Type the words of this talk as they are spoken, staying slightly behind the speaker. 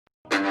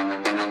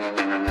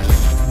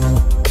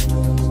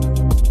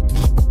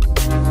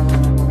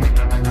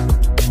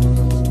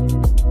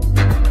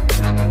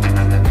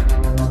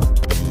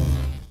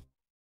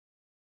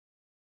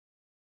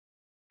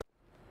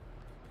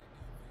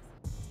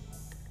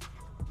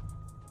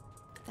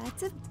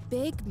That's a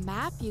big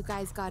map you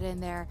guys got in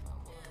there.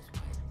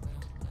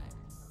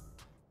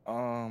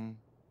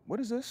 What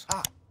is this?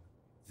 Ah,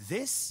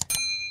 this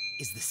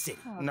is the city.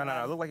 No,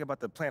 it looked like you're about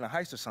to plan a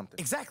heist or something.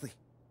 Exactly.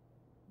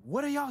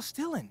 What are y'all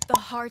stealing? The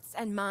hearts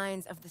and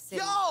minds of the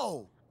city.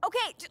 Yo!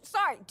 Okay,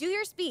 sorry, do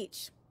your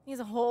speech. He has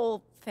a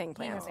whole thing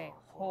planned.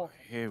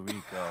 Here we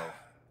go.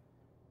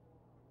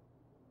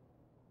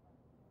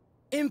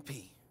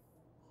 MP,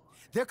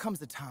 there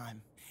comes a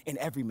time in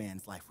every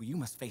man's life where you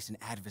must face an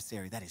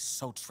adversary that is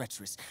so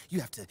treacherous.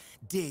 You have to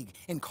dig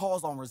and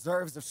calls on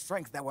reserves of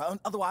strength that were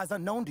otherwise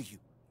unknown to you.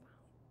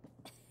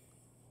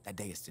 That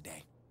day is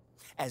today,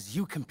 as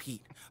you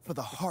compete for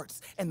the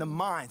hearts and the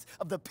minds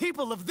of the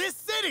people of this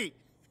city!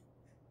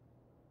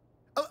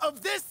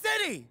 Of this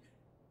city!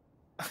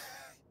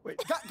 Wait.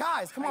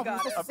 Guys, come on, we're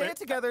supposed to say it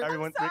together.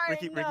 Everyone,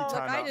 Ricky, time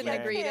out, I didn't man.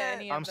 agree to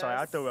any of I'm sorry,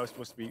 I this. thought I was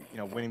supposed to be,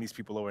 winning these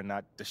people over and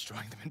not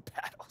destroying them in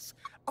battles.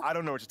 I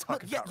don't know what you're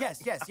talking Look, about.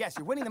 yes,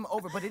 you're winning them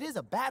over, but it is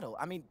a battle.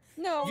 I mean,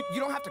 No.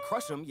 you don't have to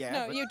crush them, yeah.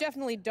 No, but... you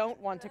definitely don't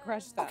want to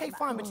crush them. Okay,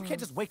 fine, but you can't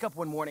just wake up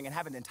one morning and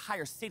have an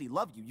entire city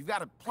love you. You've got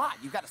to plot,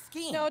 you've got to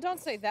scheme. No, don't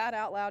say that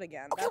out loud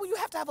again. Okay, well, you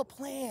have to have a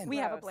plan. We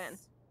have a plan.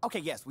 Okay,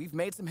 yes, we've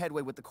made some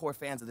headway with the core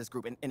fans of this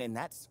group, and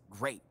that's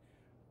great.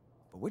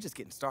 But we're just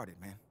getting started,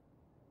 man.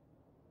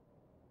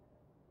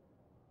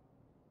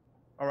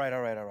 All right.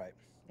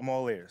 I'm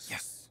all ears.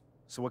 Yes.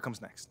 So what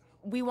comes next?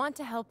 We want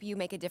to help you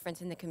make a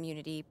difference in the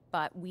community,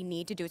 but we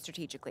need to do it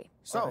strategically.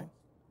 So, Okay.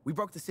 we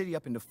broke the city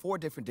up into 4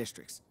 different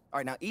districts. All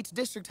right, now each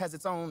district has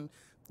its own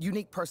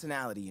unique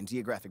personality and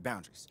geographic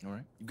boundaries. All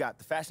right. You've got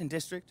the fashion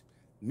district,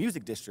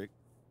 music district,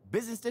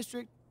 business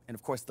district, and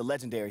of course the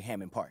legendary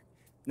Hammond Park.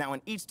 Now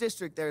in each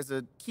district, there's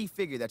a key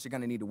figure that you're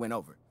gonna need to win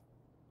over.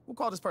 We'll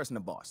call this person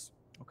the boss.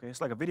 Okay, it's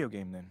like a video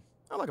game then.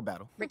 I like a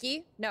battle.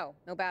 Ricky, no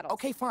battle.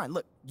 Okay, fine.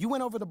 Look, you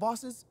win over the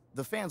bosses,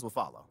 the fans will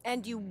follow.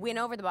 And you win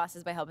over the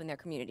bosses by helping their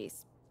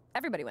communities.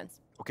 Everybody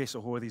wins. Okay,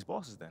 so who are these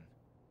bosses then?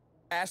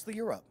 Ashley,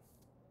 you're up.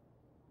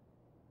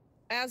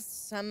 As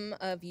some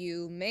of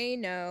you may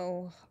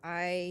know,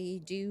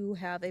 I do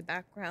have a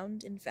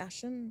background in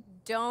fashion.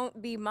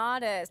 Don't be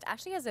modest.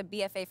 Ashley has a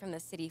BFA from the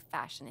City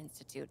Fashion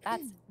Institute.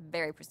 That's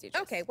very prestigious.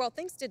 Okay, well,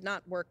 things did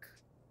not work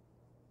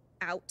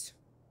out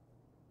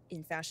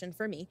in fashion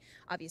for me,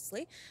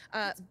 obviously.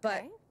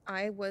 But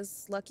I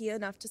was lucky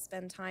enough to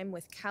spend time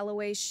with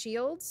Callaway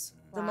Shields,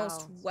 the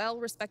most Wow.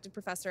 well-respected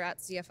professor at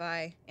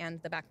CFI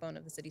and the backbone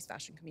of the city's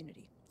fashion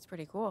community. It's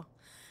pretty cool.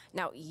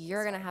 Now,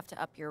 you're gonna have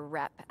to up your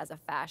rep as a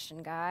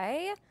fashion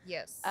guy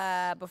Yes.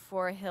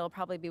 before he'll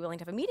probably be willing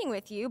to have a meeting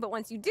with you. But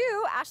once you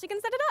do, Ashley can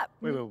set it up.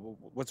 Wait,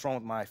 what's wrong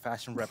with my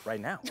fashion rep right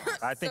now?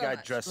 I think So I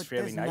much. dress Look,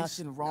 fairly there's nice.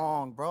 nothing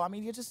wrong, bro. I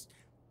mean,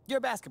 you're a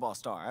basketball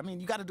star. I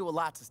mean, you got to do a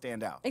lot to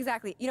stand out.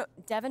 Exactly. You know,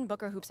 Devin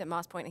Booker hoops at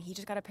Moss Point, and he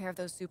just got a pair of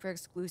those super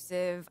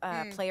exclusive,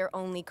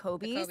 player-only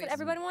Kobe's that Kobe's.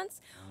 everyone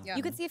wants. Yeah.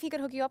 You could see if he could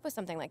hook you up with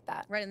something like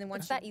that. Right, and then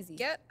once It's that you easy.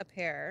 get a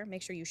pair,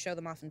 make sure you show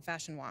them off in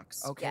fashion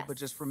walks. Okay, but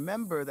just Yes.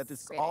 remember that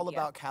this is Great all idea.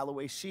 about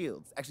Callaway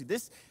Shields. Actually,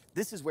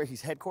 this is where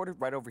he's headquartered,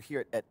 right over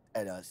here at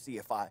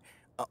CFI.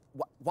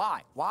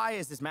 Why? Why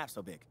is this map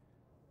so big?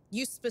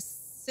 You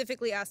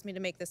specifically asked me to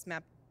make this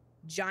map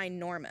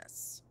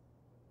ginormous.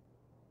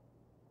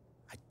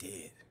 I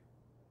did.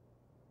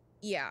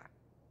 Yeah.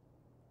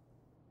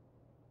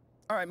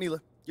 All right,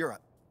 Mila, you're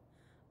up.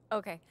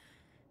 Okay.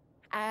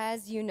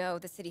 As you know,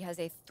 the city has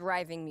a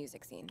thriving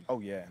music scene. Oh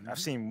yeah, I've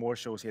seen more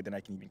shows here than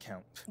I can even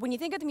count. When you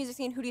think of the music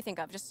scene, who do you think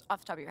of, just off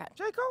the top of your head?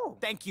 J. Cole.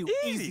 Thank you.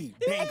 Easy.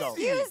 Bingo.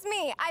 Excuse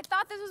me, I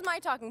thought this was my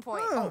talking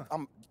point. Oh,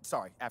 I'm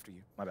sorry. After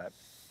you. My bad.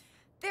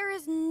 There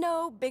is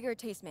no bigger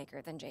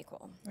tastemaker than J.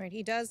 Cole. Right,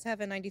 he does have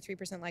a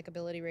 93%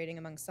 likability rating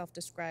among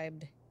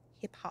self-described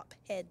hip-hop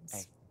heads.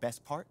 Hey,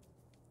 best part?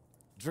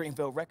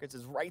 Dreamville Records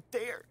is right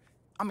there.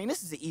 I mean,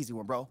 this is an easy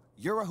one, bro.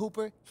 You're a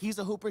hooper. He's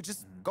a hooper.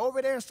 Just go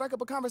over there and strike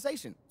up a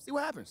conversation. See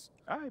what happens.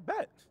 I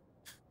bet.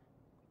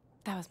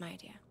 That was my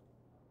idea.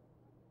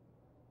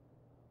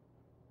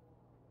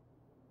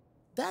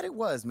 That it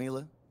was,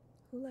 Mila.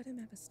 Who let him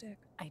have a stick?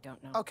 I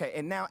don't know. Okay,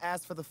 and now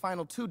as for the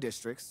final 2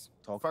 districts.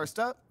 Talk. First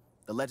up,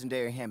 the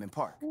legendary Hammond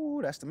Park.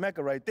 Ooh, that's the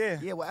Mecca right there.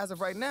 Yeah, well, as of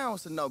right now,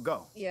 it's a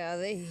no-go. Yeah,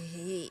 they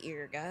hate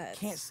your guts.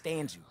 Can't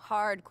stand you.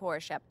 Hardcore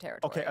Shep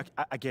territory. Okay,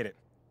 I get it.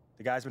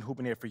 The guy's been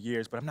hooping here for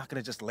years, but I'm not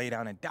gonna just lay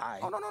down and die.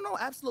 Oh, no,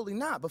 absolutely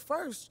not. But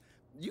first,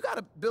 you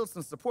gotta build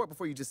some support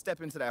before you just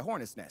step into that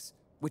hornet's nest,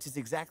 which is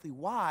exactly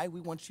why we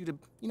want you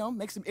to,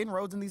 make some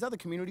inroads in these other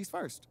communities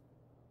first.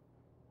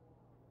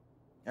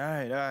 All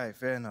right,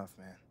 fair enough,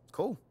 man.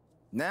 Cool.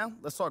 Now,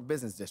 let's talk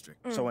business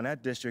district. So in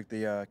that district,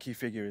 the key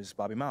figure is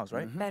Bobby Miles,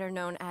 right? Better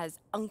known as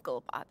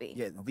Uncle Bobby.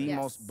 Yeah, the Yes.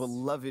 most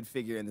beloved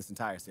figure in this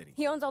entire city.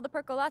 He owns all the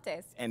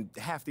percolates. And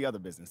half the other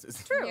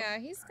businesses. True. Yeah,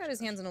 he's got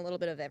his hands in a little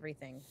bit of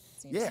everything.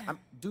 it seems. Yeah,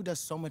 dude does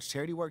so much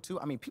charity work, too.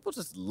 I mean, people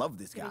just love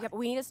this guy. Yeah, but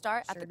we need to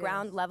start at Sure the do.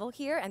 ground level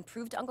here and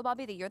prove to Uncle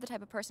Bobby that you're the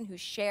type of person who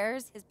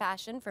shares his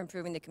passion for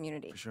improving the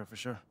community. For sure, for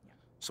sure.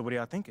 So what are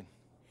y'all thinking?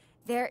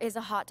 There is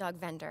a hot dog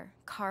vendor,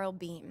 Carl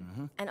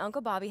Beam, and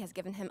Uncle Bobby has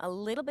given him a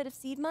little bit of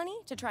seed money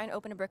to try and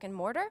open a brick and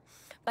mortar,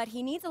 but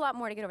he needs a lot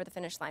more to get over the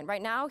finish line.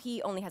 Right now,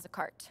 he only has a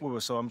cart.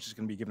 Wait, so I'm just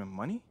gonna be giving him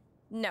money?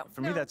 No.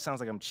 For me, that sounds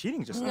like I'm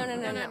cheating just No,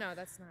 now. No,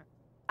 that's not.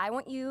 I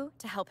want you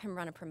to help him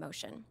run a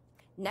promotion.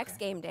 Next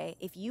game day,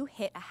 if you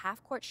hit a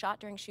half-court shot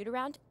during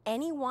shoot-around,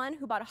 anyone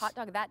who bought a hot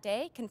dog that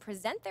day can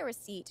present their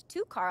receipt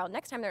to Carl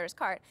next time they're at his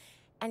cart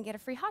and get a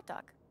free hot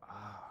dog.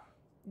 Ah,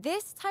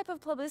 This type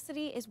of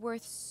publicity is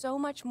worth so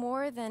much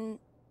more than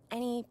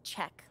any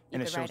check you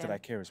and it could shows write that in. I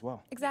care as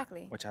well,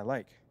 Exactly. which I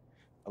like.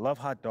 I love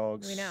hot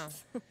dogs. We know.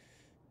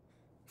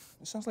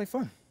 It sounds like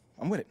fun.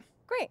 I'm with it.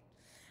 Great.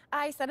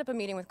 I set up a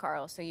meeting with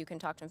Carl so you can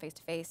talk to him face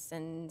to face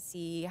and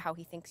see how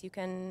he thinks you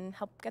can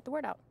help get the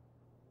word out.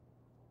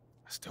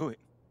 Let's do it.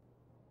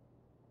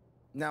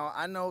 Now,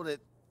 I know that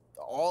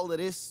all of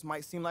this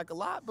might seem like a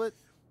lot, but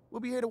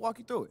we'll be here to walk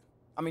you through it.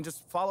 I mean,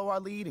 just follow our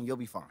lead and you'll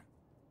be fine.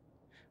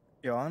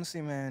 Yo,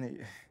 honestly, man,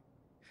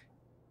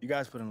 you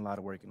guys put in a lot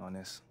of work in on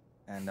this,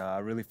 and I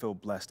really feel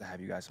blessed to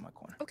have you guys in my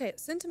corner. Okay,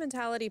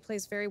 sentimentality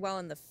plays very well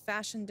in the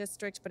fashion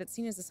district, but it's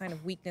seen as a sign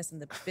of weakness in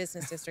the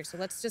business district. So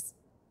let's just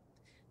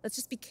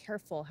be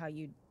careful how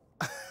you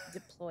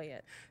deploy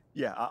it.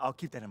 Yeah, I'll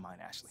keep that in mind,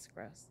 Ashley. It's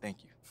gross.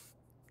 Thank you.